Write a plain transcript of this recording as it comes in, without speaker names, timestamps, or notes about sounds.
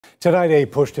Tonight, a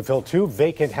push to fill two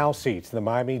vacant House seats in the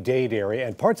Miami-Dade area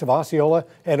and parts of Osceola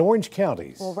and Orange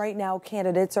counties. Well, right now,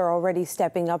 candidates are already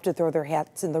stepping up to throw their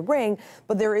hats in the ring,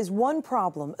 but there is one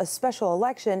problem. A special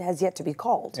election has yet to be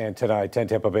called. And tonight, 10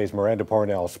 Tampa Bay's Miranda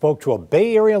Parnell spoke to a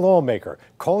Bay Area lawmaker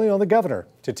calling on the governor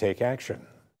to take action.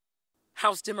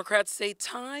 House Democrats say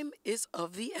time is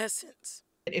of the essence.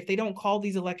 If they don't call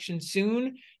these elections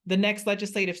soon, the next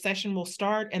legislative session will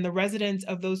start and the residents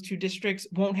of those two districts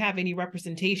won't have any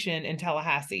representation in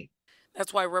Tallahassee.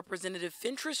 That's why Representative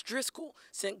Fentress Driscoll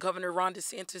sent Governor Ron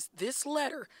DeSantis this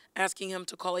letter asking him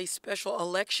to call a special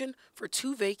election for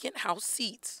two vacant House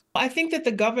seats. I think that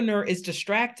the governor is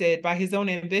distracted by his own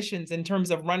ambitions in terms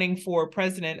of running for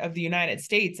president of the United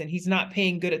States, and he's not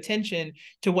paying good attention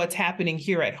to what's happening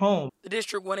here at home. The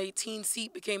District 118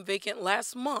 seat became vacant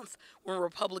last month when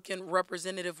Republican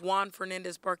Representative Juan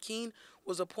Fernandez-Barquin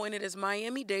was appointed as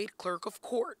Miami-Dade Clerk of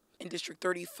Court. And District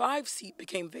 35 seat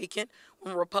became vacant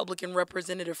when Republican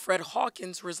Representative Fred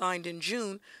Hawkins resigned in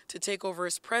June to take over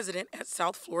as president at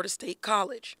South Florida State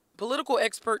College. Political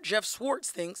expert Jeff Swartz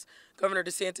thinks Governor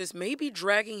DeSantis may be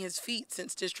dragging his feet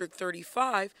since District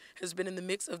 35 has been in the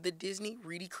mix of the Disney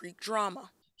Reedy Creek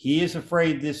drama. He is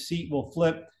afraid this seat will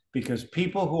flip because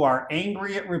people who are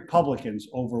angry at Republicans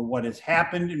over what has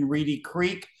happened in Reedy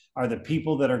Creek are the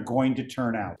people that are going to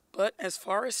turn out. But as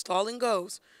far as stalling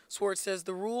goes, Swartz says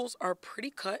the rules are pretty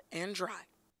cut and dry.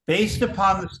 Based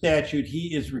upon the statute,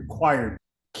 he is required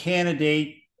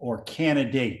candidate or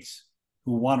candidates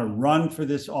who want to run for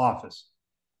this office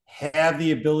have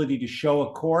the ability to show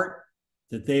a court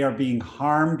that they are being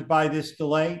harmed by this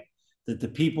delay, that the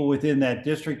people within that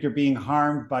district are being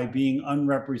harmed by being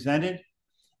unrepresented,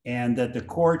 and that the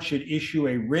court should issue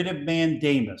a writ of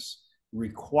mandamus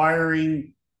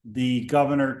requiring the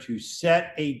governor to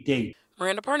set a date.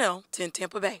 Miranda Parnell, 10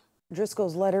 Tampa Bay.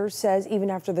 Driscoll's letter says even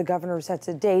after the governor sets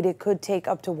a date, it could take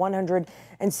up to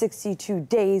 162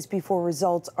 days before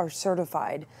results are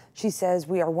certified. She says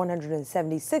we are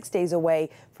 176 days away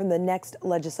from the next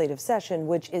legislative session,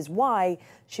 which is why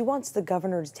she wants the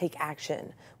governor to take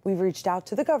action. We've reached out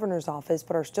to the governor's office,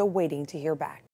 but are still waiting to hear back.